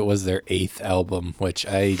it said it was their 8th album, which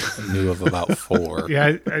I knew of about 4.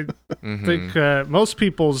 Yeah, I think most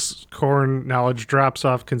people's Korn knowledge drops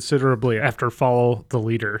off considerably after Follow the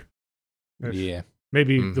Leader. Yeah.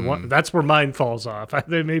 Maybe the one that's where mine falls off.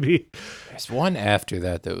 Maybe There's one after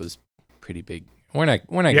that was pretty big. We're not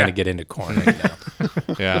going to get into Korn right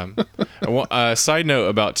now. Yeah. A side note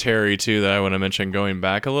about Terry, too, that I want to mention going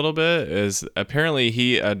back a little bit is apparently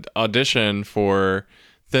he auditioned for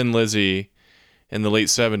Thin Lizzy in the late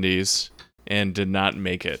 70s and did not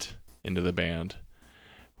make it into the band,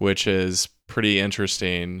 which is pretty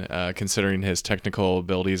interesting considering his technical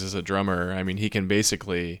abilities as a drummer. I mean, he can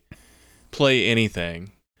basically play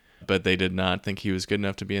anything, but they did not think he was good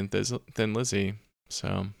enough to be in Thin Lizzy.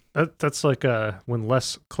 So that's like when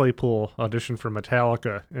Les Claypool auditioned for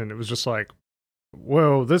Metallica, and it was just like,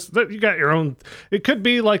 whoa, you got your own. It could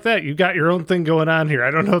be like that. You got your own thing going on here.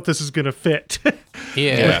 I don't know if this is gonna fit.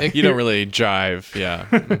 Yeah, you don't really jive. Yeah,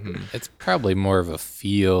 It's probably more of a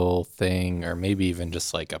feel thing, or maybe even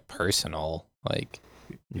just like a personal, like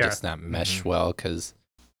just not mesh well. Because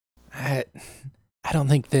I don't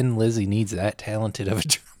think Thin Lizzy needs that talented of a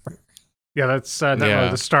drummer. Yeah, that's not really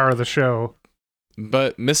the star of the show.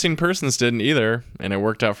 But Missing Persons didn't either, and it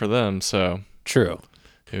worked out for them. So True.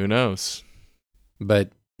 Who knows?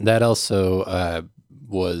 But that also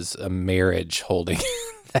was a marriage holding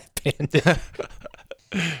that band.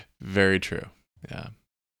 Very true. Yeah.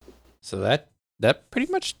 So that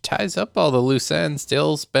pretty much ties up all the loose ends.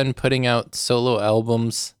 Dale's been putting out solo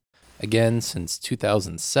albums again since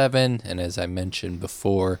 2007, and as I mentioned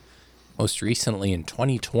before, most recently in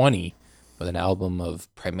 2020 with an album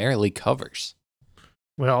of primarily covers.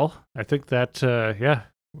 Well, I think that I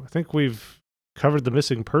think we've covered the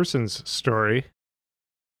Missing Persons story.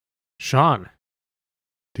 Sean,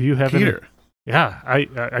 do you have Peter? Yeah,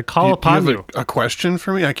 I call upon you. A question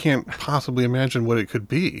for me? I can't possibly imagine what it could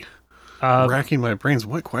be. Racking my brains.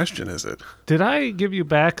 What question is it? Did I give you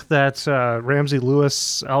back that Ramsey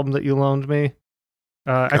Lewis album that you loaned me?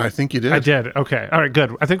 I think you did. I did. Okay. All right,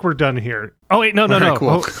 good. I think we're done here. Oh, wait, no. Right,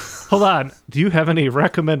 cool. Hold on. Do you have any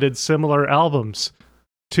recommended similar albums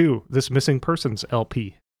to this Missing Persons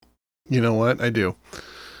LP? You know what? I do.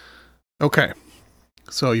 Okay.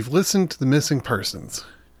 So you've listened to the Missing Persons.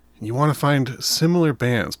 You want to find similar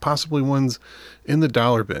bands, possibly ones in the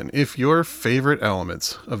dollar bin. If your favorite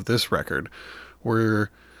elements of this record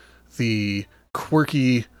were the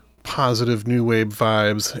quirky, positive new wave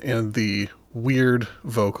vibes and the weird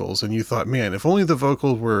vocals, and you thought, man, if only the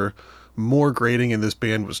vocals were more grating and this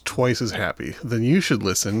band was twice as happy, then you should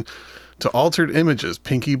listen to Altered Images,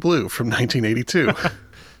 Pinky Blue from 1982. All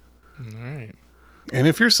right. And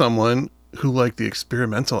if you're someone who liked the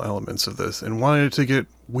experimental elements of this and wanted it to get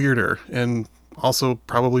weirder and also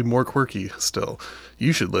probably more quirky still,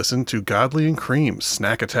 you should listen to Godley and Cream's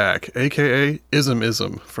Snack Attack, aka Ism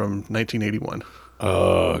Ism from 1981.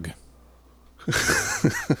 Ugh.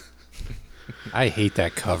 I hate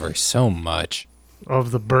that cover so much.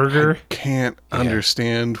 Of the burger? I can't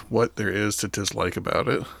understand what there is to dislike about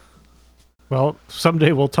it. Well,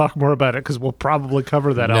 someday we'll talk more about it because we'll probably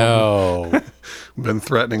cover that album. No. Been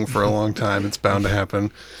threatening for a long time. It's bound to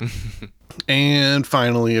happen. And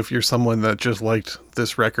finally, if you're someone that just liked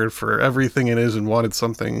this record for everything it is and wanted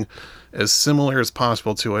something as similar as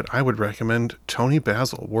possible to it, I would recommend Tony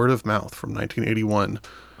Basil, Word of Mouth from 1981.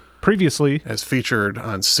 Previously, as featured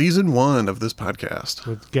on season 1 of this podcast.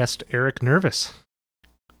 With guest Eric Nervous.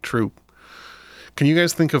 True. Can you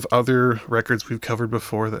guys think of other records we've covered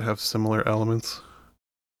before that have similar elements?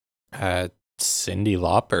 Cyndi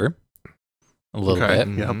Lauper. A little bit.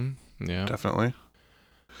 Yep. Yeah. Definitely.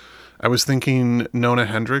 I was thinking Nona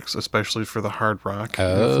Hendryx, especially for the hard rock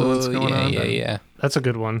influence going on. Yeah. That's a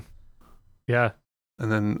good one. Yeah.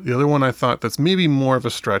 And then the other one I thought that's maybe more of a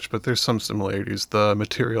stretch, but there's some similarities. The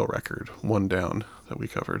Material record, One Down, that we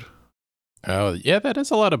covered. Oh, yeah, that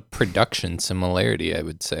is a lot of production similarity, I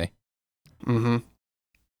would say. Mm-hmm.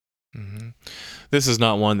 Mm-hmm. This is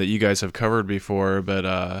not one that you guys have covered before,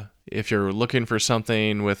 but if you're looking for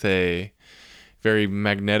something with a very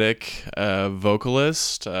magnetic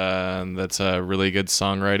vocalist that's a really good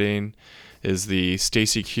songwriting, is the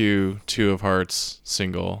Stacey Q 2 of Hearts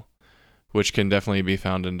single, which can definitely be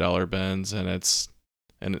found in dollar bins, and it's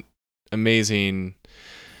an amazing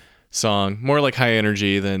song, more like high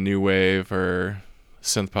energy than new wave or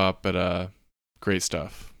synth pop, but great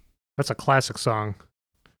stuff. That's a classic song.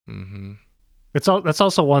 Mm-hmm. That's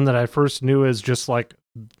also one that I first knew as just like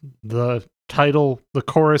the title, the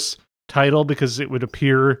chorus title, because it would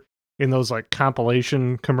appear in those like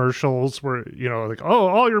compilation commercials where, you know, like, oh,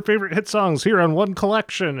 all your favorite hit songs here on one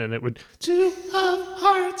collection, and it would Two of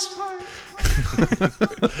Hearts.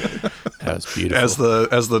 That was beautiful.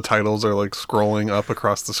 As the titles are like scrolling up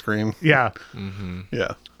across the screen. Yeah. Mm-hmm.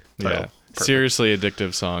 Yeah. Yeah. Perfect. Seriously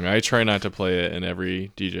addictive song. I try not to play it in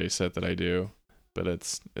every DJ set that I do, but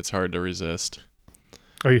it's hard to resist.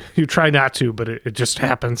 Or you try not to, but it just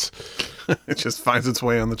happens. It just finds its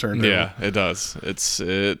way on the turntable. Yeah, it does. It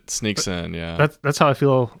sneaks in, yeah. That's how I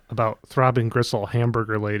feel about Throbbing Gristle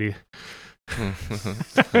Hamburger Lady.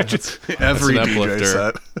 That's Every an DJ uplifter.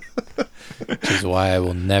 set. Which is why I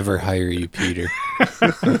will never hire you, Peter.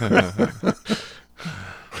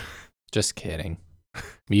 Just kidding.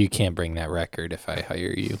 You can't bring that record if I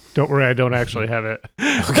hire you. Don't worry, I don't actually have it.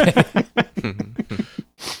 Okay.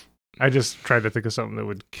 I just tried to think of something that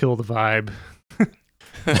would kill the vibe.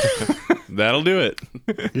 That'll do it.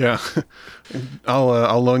 Yeah.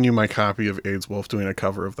 I'll loan you my copy of AIDS Wolf doing a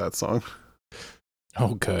cover of that song.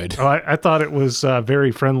 Oh, good. Oh, I thought it was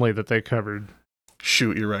very friendly that they covered.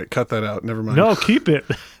 Shoot, you're right. Cut that out. Never mind. No, keep it.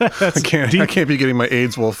 That's I can't be getting my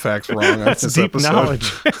AIDS Wolf facts wrong on That's this deep episode.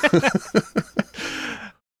 knowledge.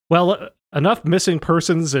 Well, enough missing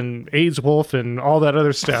persons and AIDS Wolf and all that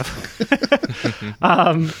other stuff.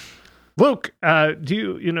 Luke,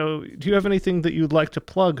 do you have anything that you'd like to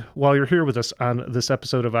plug while you're here with us on this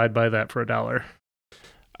episode of I'd Buy That for $1?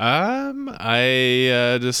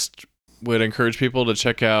 I just would encourage people to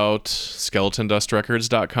check out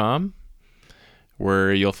skeletondustrecords.com,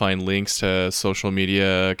 where you'll find links to social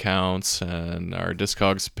media accounts and our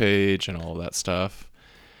Discogs page and all of that stuff.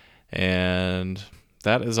 And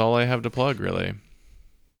that is all I have to plug, really.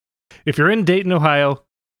 If you're in Dayton, Ohio,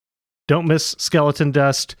 don't miss Skeleton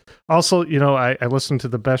Dust. Also, I listen to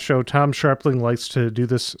the Best Show. Tom Sharpling likes to do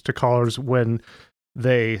this to callers when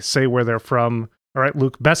they say where they're from. All right,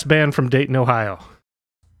 Luke, best band from Dayton, Ohio.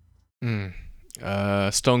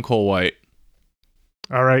 Stone Cold White.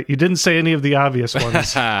 All right, you didn't say any of the obvious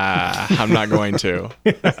ones. I'm not going to.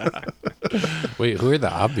 Wait, who are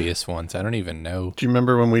the obvious ones? I don't even know. Do you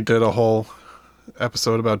remember when we did a whole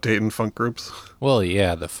episode about Dayton funk groups? Well,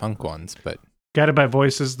 yeah, the funk ones, but... Guided by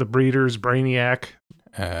Voices, The Breeders, Brainiac.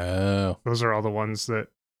 Oh. Those are all the ones that...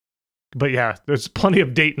 But yeah, there's plenty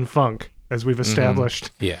of Dayton funk, as we've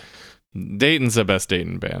established. Yeah. Dayton's the best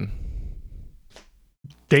Dayton band.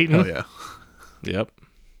 Dayton? Hell yeah. Yep.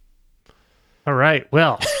 All right,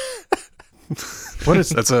 well... What is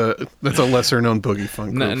That's a lesser known boogie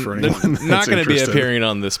funk group for anyone. They're not going to be appearing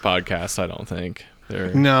on this podcast, I don't think.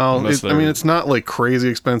 No, it's not like crazy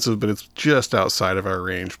expensive, but it's just outside of our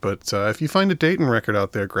range. But if you find a Dayton record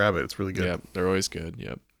out there, grab it. It's really good. Yep, they're always good.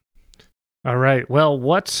 Yep. All right. Well,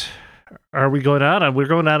 what are we going out on? We're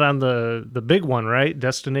going out on the big one, right?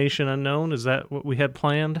 Destination Unknown. Is that what we had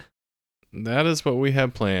planned? That is what we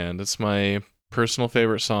have planned. It's my personal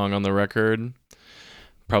favorite song on the record.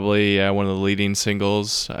 Probably one of the leading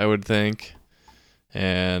singles, I would think.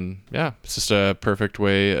 And yeah, it's just a perfect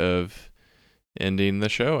way of ending the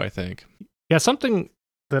show, I think. Yeah, something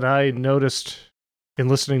that I noticed in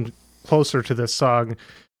listening closer to this song,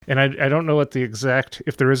 and I don't know what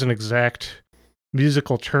if there is an exact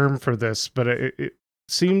musical term for this, but it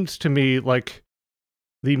seemed to me like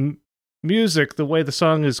the music, the way the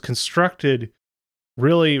song is constructed,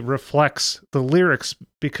 really reflects the lyrics,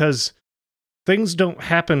 because things don't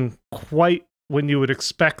happen quite when you would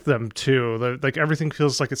expect them to. Like everything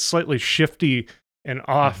feels like it's slightly shifty and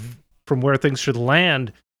off from where things should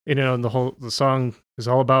land. And the song is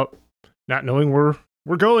all about not knowing where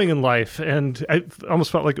we're going in life. And I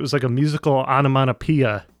almost felt like it was like a musical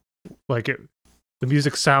onomatopoeia. Like the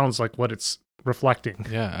music sounds like what it's reflecting.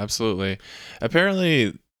 Yeah, absolutely.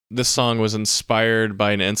 Apparently, this song was inspired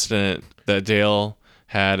by an incident that Dale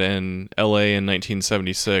had in LA in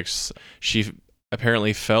 1976. She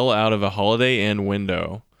apparently fell out of a Holiday Inn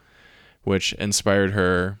window, which inspired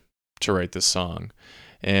her to write this song.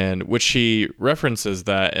 And which she references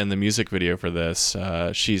that in the music video for this.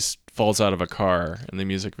 She falls out of a car in the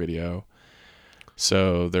music video.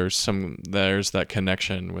 So there's that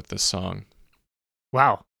connection with this song.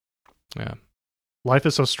 Wow. Yeah. Life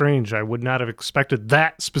is so strange. I would not have expected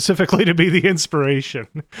that specifically to be the inspiration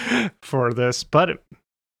for this, but it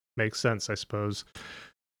makes sense, I suppose.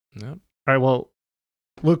 Yep. All right, well,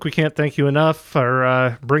 Luke, we can't thank you enough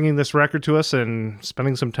for bringing this record to us and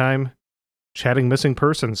spending some time chatting missing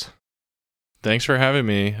persons. Thanks for having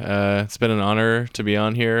me. It's been an honor to be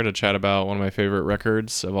on here to chat about one of my favorite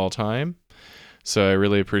records of all time. So I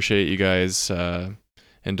really appreciate you guys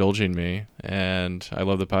indulging me. And I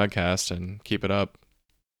love the podcast, and keep it up.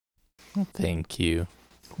 Well, thank you.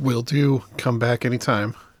 Will do. Come back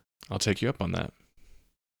anytime. I'll take you up on that.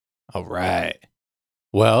 All right.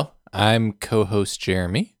 Well, I'm co-host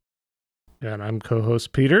Jeremy. And I'm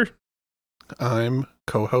co-host Peter. I'm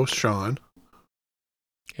co-host Sean.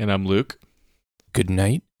 And I'm Luke. Good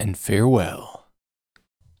night and farewell.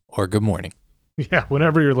 Or good morning. Yeah,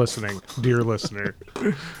 whenever you're listening, dear listener.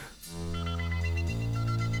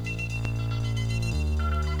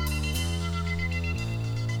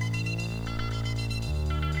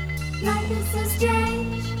 Life is so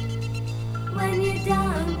strange when you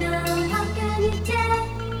don't know how can you tell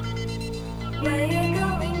where you're